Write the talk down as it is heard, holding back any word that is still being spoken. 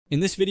In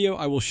this video,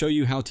 I will show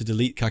you how to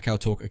delete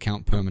Kakaotalk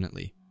account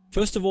permanently.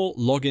 First of all,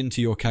 log in to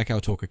your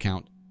Kakaotalk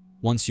account.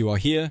 Once you are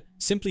here,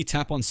 simply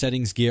tap on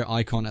Settings gear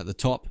icon at the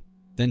top,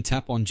 then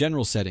tap on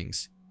General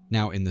Settings.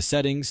 Now in the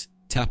Settings,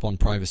 tap on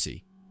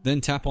Privacy. Then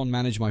tap on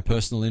Manage My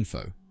Personal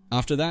Info.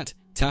 After that,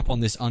 tap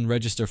on this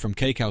Unregister from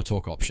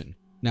Kakaotalk option.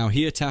 Now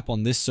here tap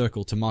on this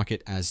circle to mark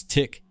it as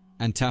tick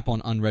and tap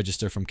on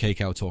Unregister from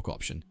Kakaotalk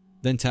option.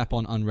 Then tap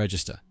on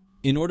Unregister.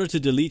 In order to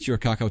delete your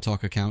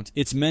Kakaotalk account,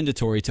 it's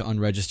mandatory to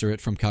unregister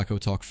it from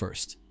Kakaotalk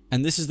first.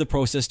 And this is the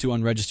process to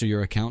unregister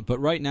your account, but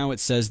right now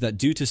it says that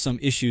due to some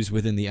issues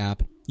within the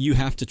app, you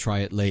have to try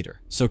it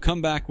later. So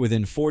come back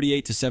within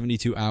 48 to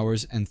 72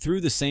 hours and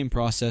through the same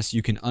process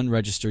you can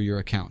unregister your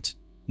account.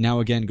 Now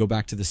again, go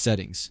back to the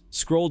settings.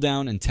 Scroll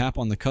down and tap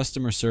on the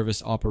Customer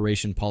Service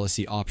Operation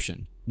Policy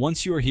option.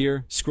 Once you are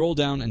here, scroll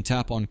down and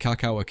tap on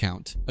Kakao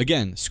account.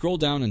 Again, scroll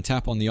down and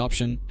tap on the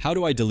option, How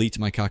do I delete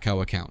my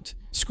Kakao account?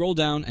 Scroll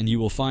down and you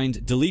will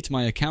find Delete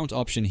My Account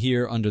option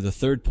here under the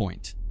third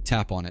point.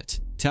 Tap on it.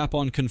 Tap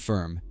on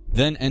Confirm.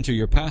 Then enter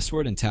your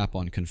password and tap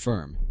on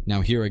Confirm.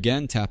 Now here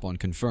again, tap on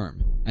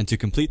Confirm. And to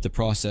complete the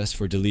process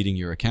for deleting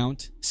your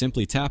account,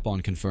 simply tap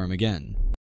on Confirm again.